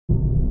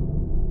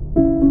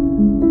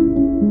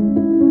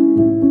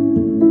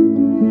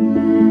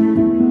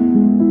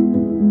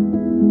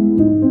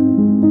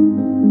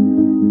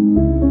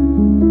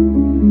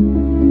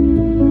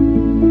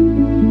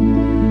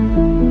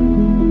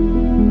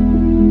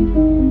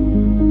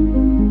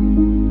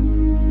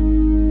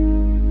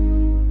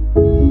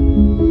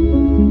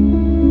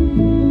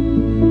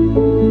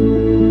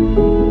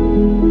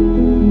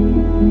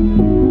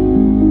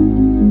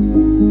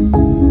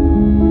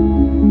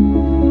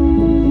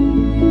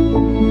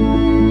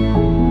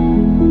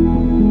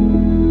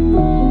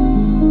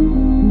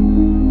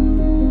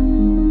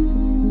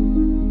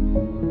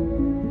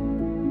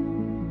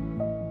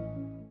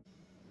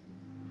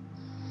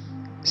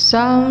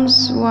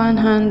Psalms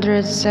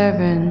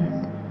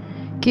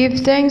 107. Give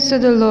thanks to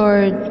the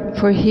Lord,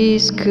 for He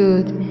is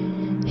good.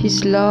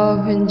 His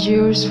love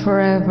endures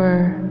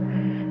forever.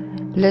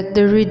 Let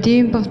the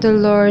redeemed of the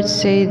Lord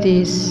say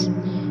this,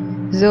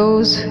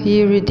 those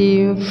He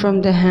redeemed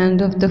from the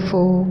hand of the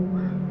foe,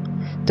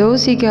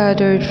 those He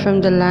gathered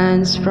from the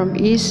lands from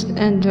east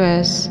and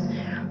west,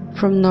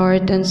 from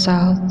north and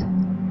south.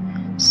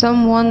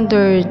 Some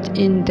wandered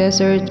in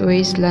desert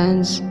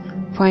wastelands,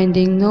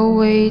 finding no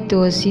way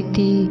to a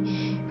city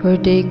where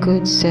they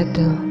could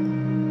settle.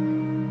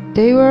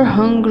 They were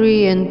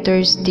hungry and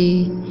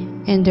thirsty,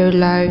 and their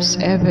lives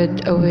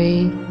ebbed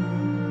away.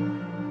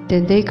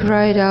 Then they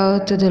cried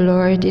out to the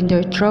Lord in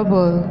their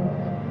trouble,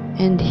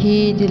 and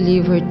He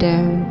delivered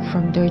them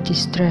from their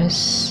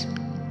distress.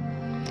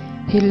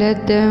 He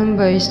led them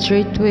by a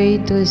straight way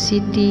to a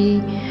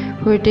city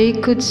where they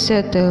could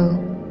settle.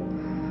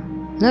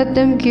 Let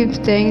them give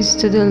thanks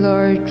to the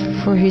Lord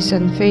for His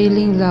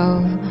unfailing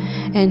love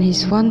and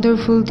His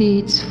wonderful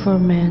deeds for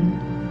men.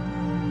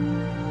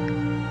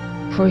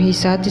 For He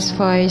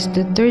satisfies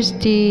the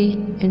thirsty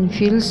and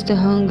fills the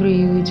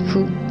hungry with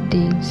good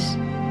things.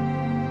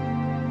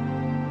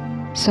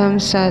 Some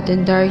sat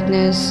in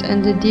darkness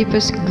and the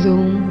deepest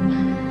gloom,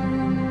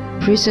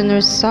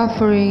 prisoners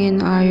suffering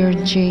in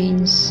iron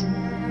chains,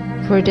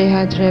 for they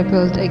had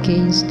rebelled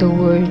against the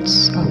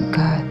words of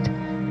God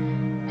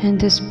and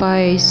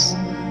despised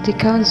the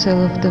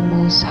counsel of the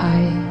Most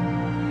High.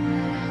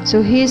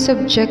 So He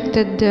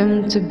subjected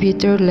them to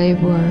bitter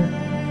labor.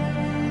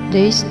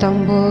 They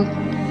stumbled,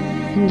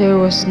 and there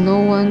was no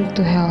one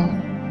to help.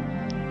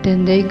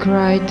 Then they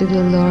cried to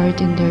the Lord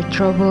in their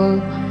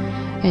trouble,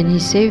 and He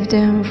saved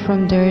them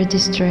from their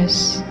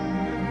distress.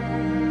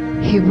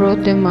 He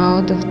brought them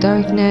out of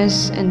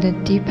darkness and the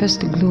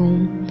deepest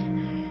gloom,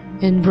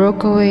 and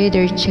broke away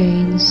their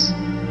chains.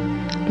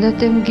 Let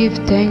them give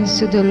thanks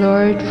to the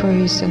Lord for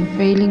His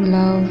unfailing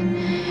love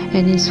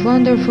and His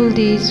wonderful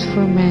deeds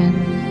for men.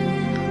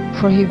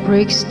 For He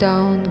breaks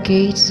down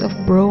gates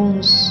of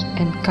bronze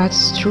and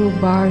cuts through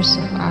bars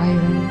of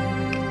iron.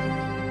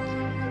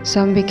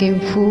 Some became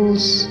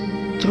fools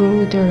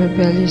through their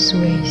rebellious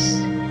ways,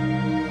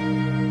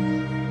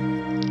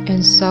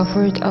 and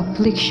suffered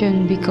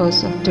affliction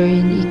because of their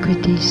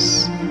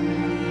iniquities.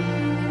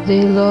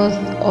 They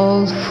loathed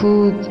all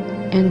food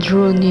and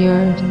drew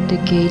near the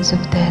gates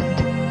of death.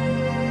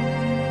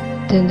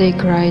 Then they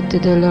cried to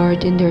the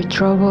Lord in their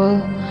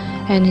trouble,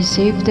 and He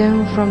saved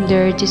them from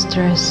their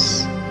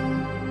distress.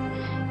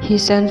 He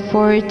sent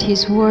forth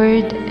His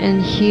word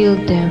and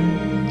healed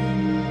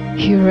them.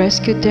 He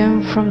rescued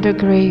them from the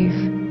grave.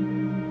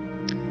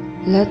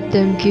 Let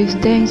them give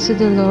thanks to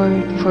the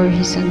Lord for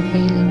His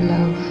unfailing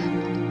love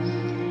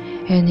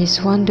and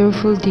His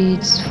wonderful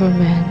deeds for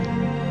men.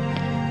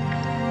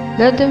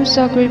 Let them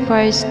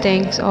sacrifice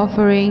thanks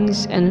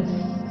offerings and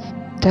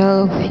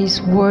tell of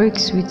His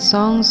works with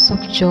songs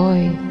of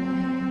joy.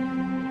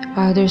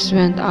 Others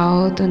went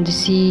out on the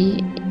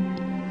sea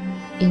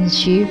in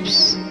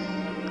ships.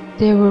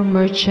 They were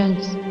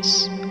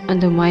merchants on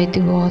the mighty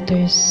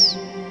waters.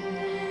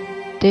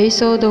 They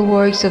saw the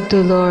works of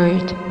the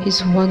Lord,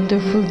 His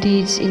wonderful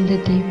deeds in the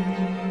deep.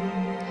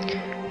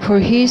 For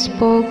He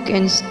spoke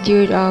and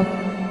stirred up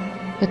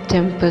a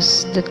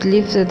tempest that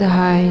lifted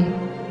high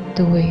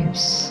the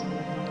waves.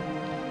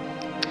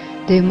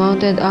 They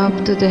mounted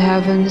up to the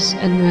heavens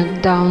and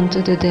went down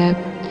to the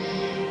depth.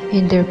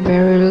 In their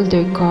peril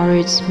their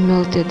courage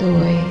melted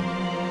away.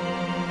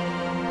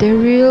 They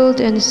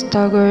reeled and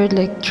staggered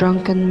like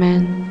drunken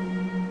men.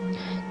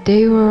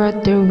 They were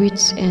at their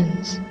wits'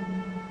 ends.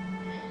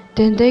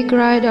 Then they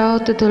cried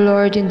out to the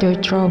Lord in their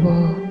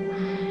trouble,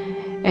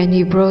 and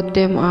He brought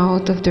them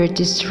out of their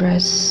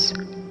distress.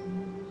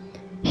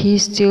 He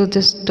stilled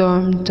the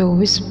storm to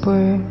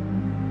whisper.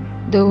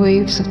 The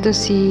waves of the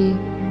sea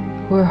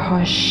were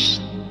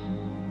hushed.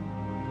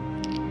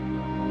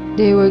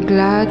 They were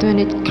glad when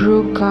it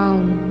grew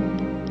calm,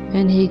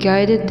 and He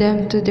guided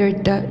them to their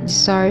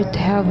desired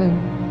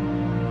haven.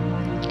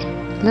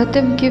 Let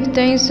them give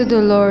thanks to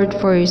the Lord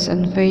for His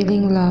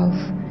unfailing love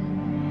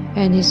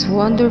and His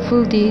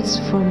wonderful deeds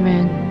for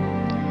men.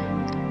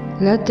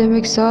 Let them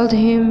exalt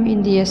Him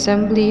in the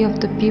assembly of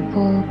the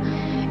people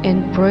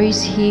and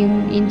praise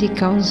Him in the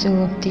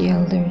council of the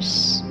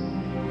elders.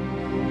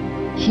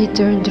 He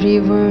turned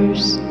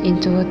rivers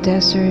into a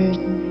desert,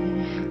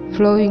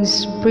 flowing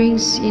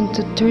springs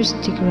into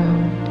thirsty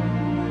ground,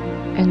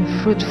 and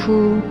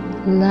fruitful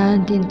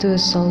land into a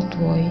salt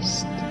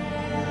waste,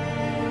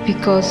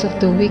 because of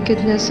the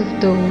wickedness of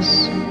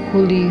those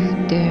who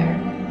live there.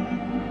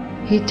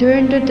 He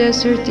turned the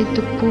desert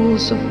into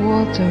pools of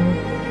water,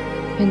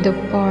 and the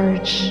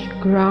parched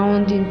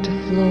ground into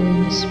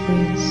flowing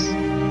springs.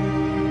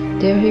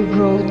 There He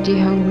brought the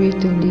hungry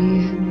to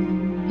live,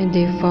 and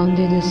they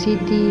founded a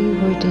city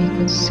where they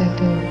could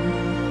settle.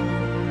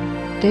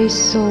 They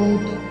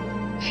sowed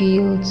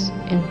fields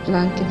and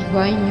planted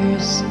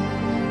vineyards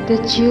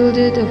that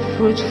yielded a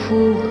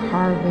fruitful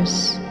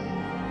harvest.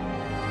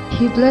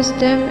 He blessed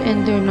them,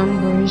 and their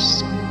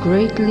numbers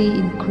greatly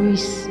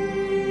increased,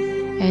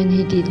 and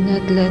he did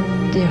not let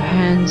their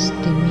hands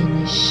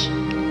diminish.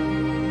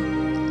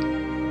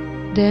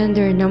 Then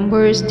their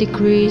numbers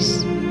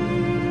decreased,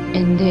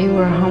 and they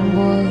were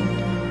humbled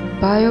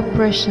by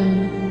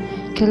oppression,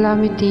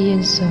 calamity,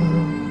 and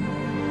sorrow.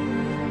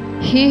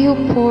 He who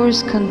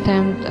pours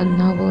contempt on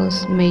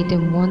nobles made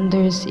them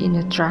wonders in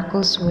a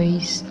trackless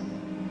waste.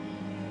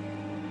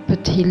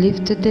 But he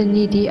lifted the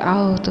needy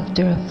out of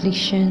their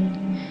affliction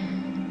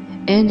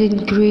and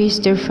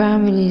increased their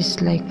families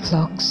like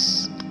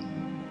flocks.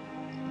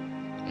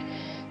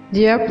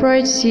 The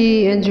upright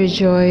see and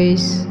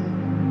rejoice,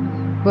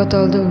 but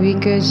all the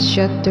wicked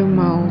shut their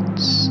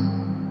mouths.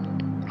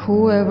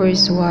 Whoever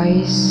is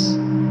wise,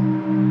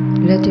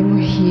 let him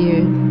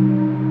hear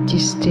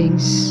these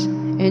things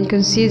and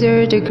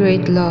consider the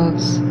great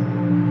loves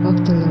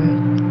of the Lord.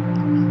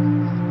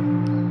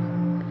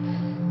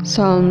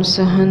 Psalms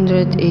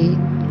 108.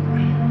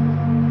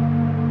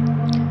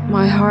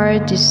 My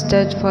heart is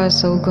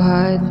steadfast, O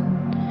God.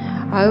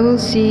 I will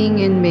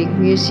sing and make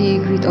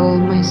music with all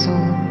my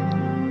soul.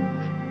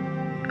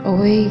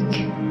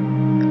 Awake,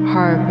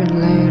 harp and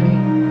lyre.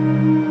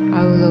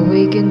 I will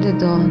awake in the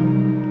dawn.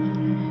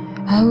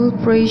 I will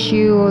praise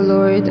you, O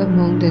Lord,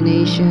 among the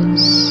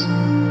nations.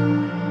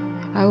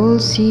 I will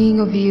sing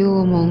of you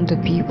among the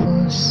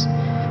peoples,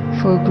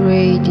 for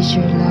great is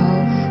your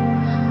love,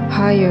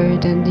 higher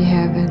than the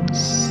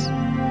heavens.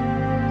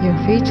 Your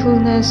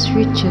faithfulness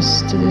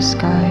reaches to the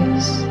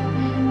skies.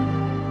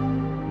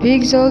 Be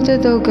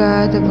exalted, O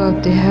God,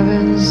 above the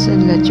heavens,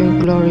 and let your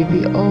glory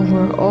be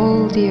over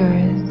all the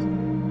earth.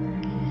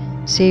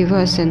 Save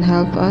us and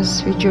help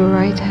us with your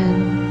right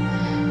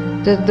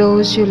hand, that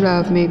those you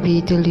love may be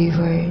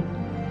delivered.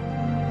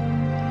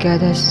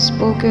 God has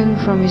spoken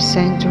from his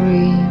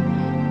sanctuary.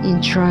 In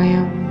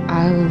triumph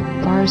I will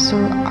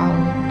parcel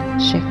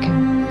out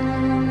Shechem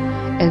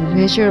and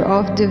measure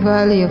off the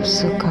valley of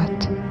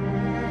Sukkot.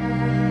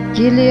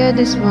 Gilead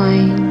is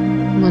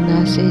mine,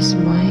 Manasseh is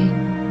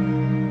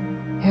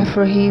mine,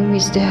 Ephraim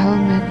is the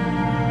helmet,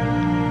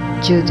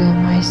 Judah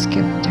my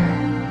scepter.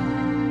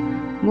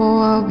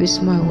 Moab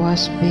is my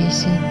wash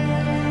basin,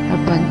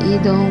 upon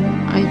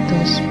Edom I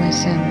toss my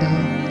sandal.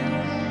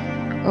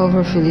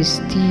 Over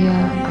Philistia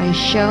I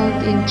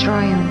shout in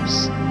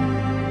triumphs.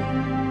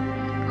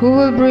 Who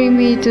will bring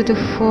me to the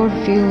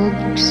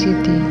fortified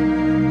city?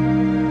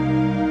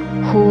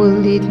 Who will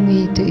lead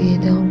me to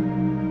Edom?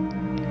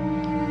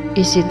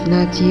 Is it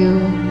not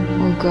you,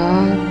 O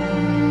God?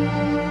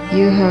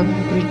 You have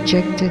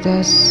rejected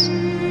us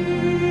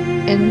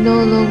and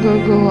no longer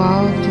go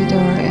out with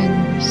our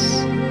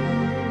enemies.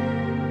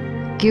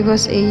 Give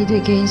us aid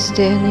against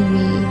the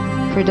enemy,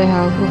 for the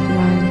help of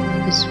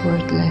man is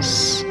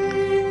worthless.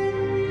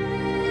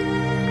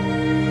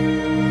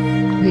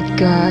 With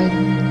God,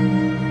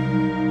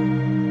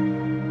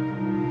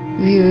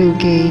 we will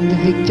gain the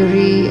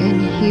victory,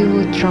 and he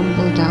will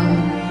trample down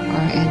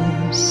our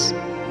enemies.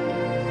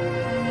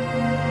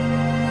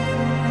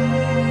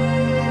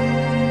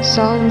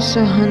 Psalms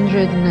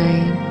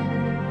 109.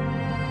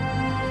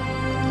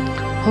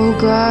 O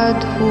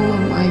God,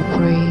 whom I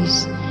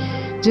praise,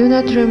 do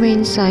not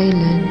remain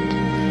silent,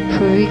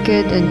 for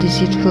wicked and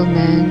deceitful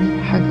men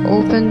have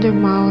opened their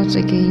mouths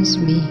against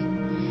me.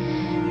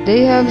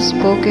 They have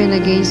spoken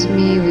against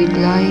me with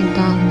lying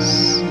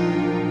tongues.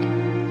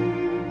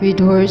 With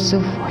words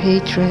of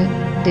hatred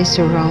they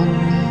surround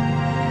me.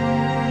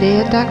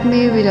 They attack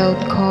me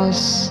without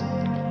cause.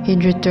 In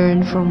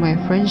return for my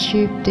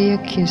friendship they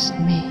accused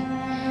me.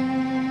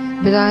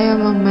 But I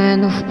am a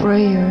man of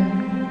prayer.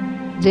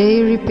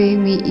 They repay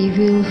me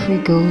evil for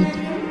good,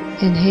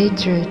 and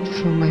hatred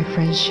for my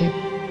friendship.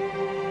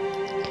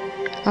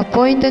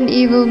 Appoint an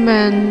evil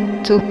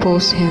man to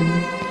oppose him.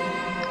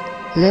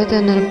 Let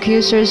an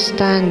accuser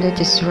stand at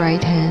his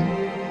right hand.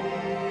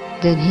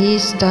 Then he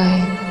is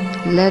died.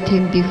 Let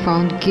him be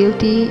found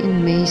guilty,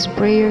 and may his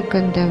prayer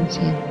condemn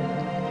him.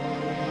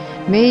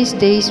 May his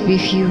days be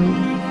few.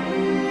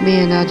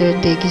 May another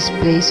take his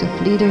place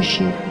of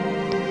leadership.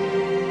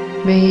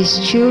 May his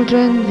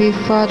children be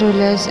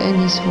fatherless and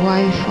his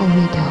wife a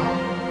widow.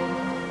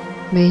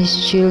 May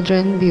his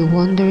children be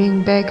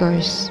wandering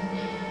beggars.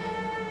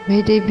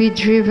 May they be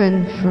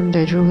driven from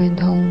their ruined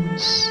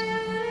homes.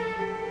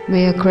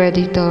 May a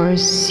creditor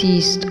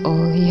seize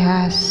all he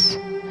has.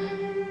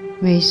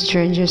 May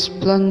strangers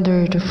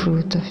plunder the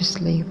fruit of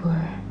his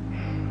labor.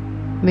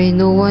 May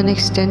no one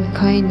extend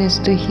kindness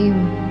to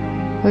him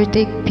or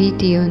take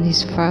pity on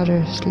his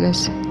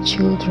fatherless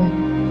children.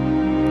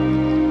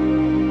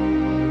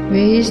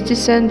 May his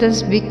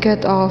descendants be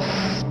cut off,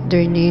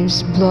 their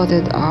names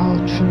blotted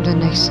out from the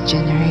next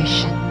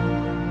generation.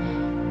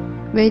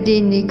 May the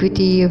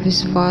iniquity of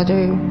his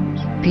father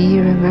be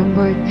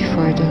remembered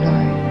before the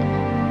Lord.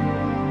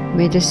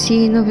 May the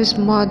sin of his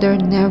mother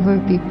never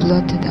be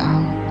blotted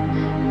out.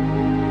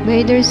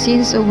 May their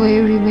sins away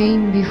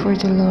remain before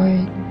the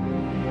Lord,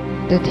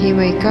 that he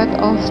may cut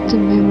off the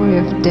memory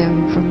of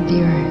them from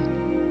the earth.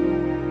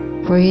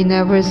 For he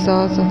never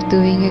thought of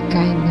doing a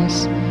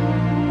kindness,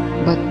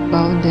 but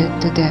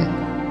bounded to death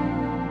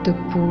the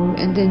poor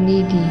and the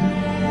needy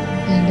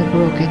and the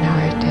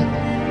broken-hearted.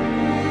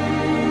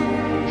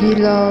 He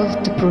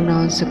loved to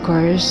pronounce a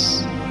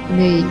curse,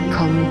 may it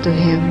come to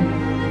him.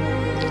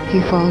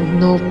 He found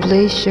no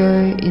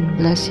pleasure in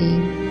blessing,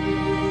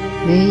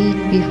 may it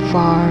be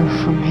far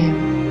from him.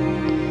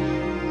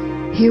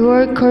 He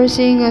wore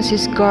cursing as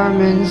his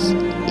garments,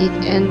 it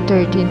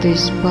entered into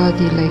his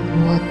body like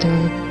water,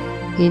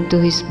 into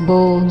his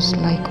bones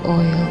like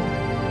oil.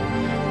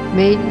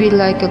 May it be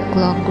like a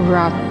cloak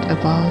wrapped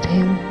about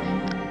him,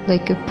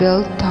 like a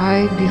belt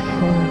tied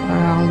before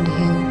around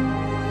him.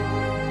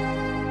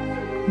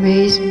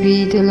 Praise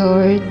be the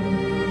Lord,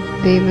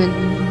 payment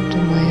to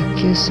my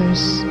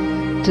accusers,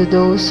 to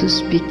those who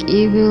speak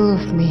evil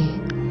of me.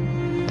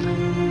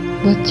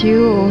 But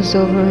you, O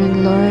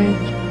sovereign Lord,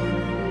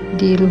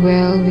 deal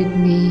well with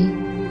me,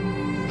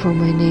 for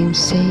my name's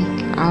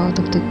sake, out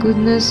of the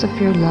goodness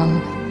of your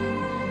love,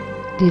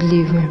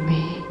 deliver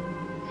me.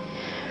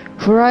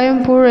 For I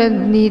am poor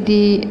and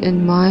needy,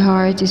 and my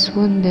heart is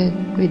wounded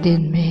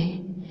within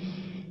me.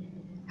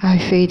 I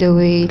fade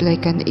away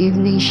like an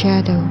evening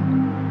shadow.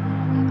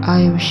 I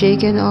am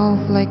shaken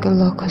off like a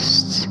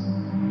locust.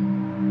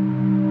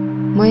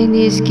 My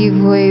knees give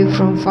way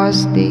from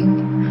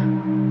fasting.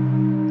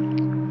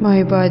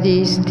 My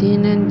body is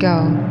thin and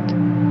gaunt.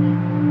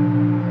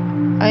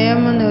 I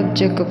am an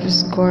object of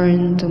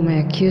scorn to my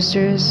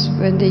accusers.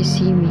 When they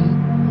see me,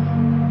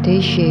 they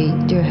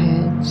shake their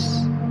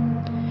heads.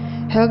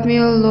 Help me,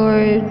 O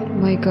Lord,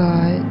 my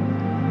God.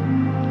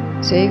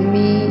 Save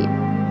me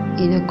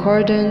in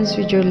accordance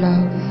with your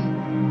love.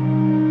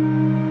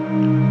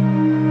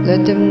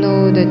 Let them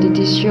know that it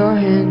is your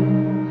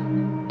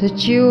hand,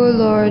 that you, O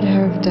Lord,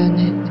 have done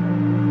it.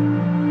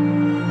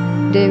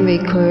 They may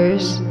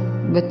curse,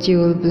 but you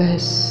will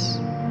bless.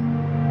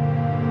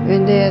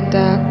 When they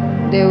attack,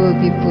 they will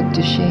be put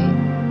to shame.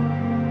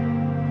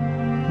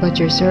 But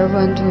your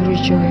servant will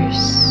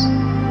rejoice.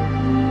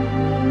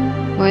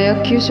 My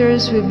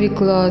accusers will be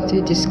clothed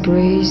with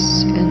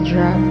disgrace and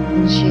wrapped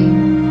in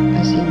shame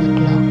as in a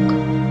cloak.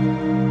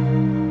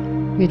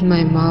 With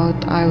my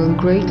mouth I will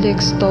greatly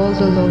extol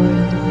the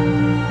Lord.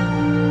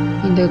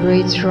 In the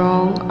great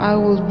throng I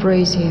will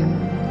praise him.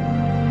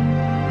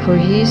 For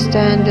he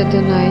stands at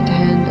the right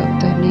hand of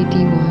the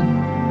needy one,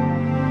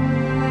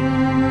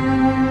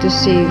 to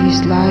save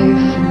his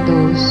life from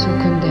those who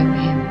condemn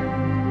him.